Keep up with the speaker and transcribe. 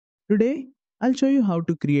Today, I'll show you how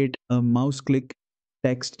to create a mouse click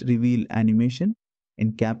text reveal animation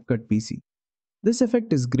in CapCut PC. This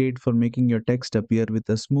effect is great for making your text appear with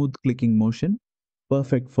a smooth clicking motion,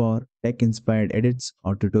 perfect for tech-inspired edits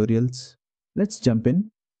or tutorials. Let's jump in.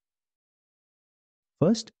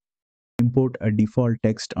 First, import a default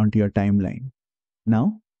text onto your timeline.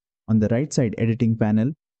 Now, on the right side editing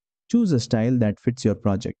panel, choose a style that fits your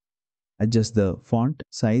project. Adjust the font,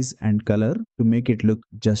 size and color to make it look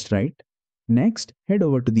just right. Next, head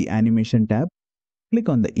over to the Animation tab, click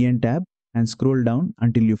on the Ear tab and scroll down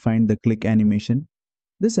until you find the click animation.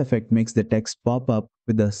 This effect makes the text pop up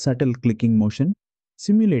with a subtle clicking motion,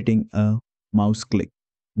 simulating a mouse click.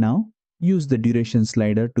 Now, use the duration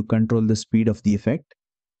slider to control the speed of the effect.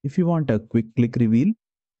 If you want a quick click reveal,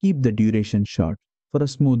 keep the duration short. For a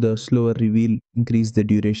smoother, slower reveal, increase the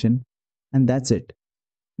duration. And that's it.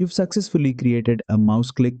 You've successfully created a mouse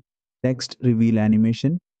click text reveal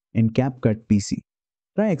animation in CapCut PC.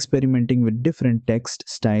 Try experimenting with different text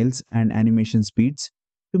styles and animation speeds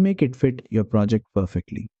to make it fit your project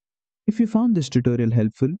perfectly. If you found this tutorial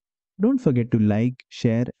helpful, don't forget to like,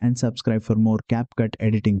 share, and subscribe for more CapCut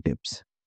editing tips.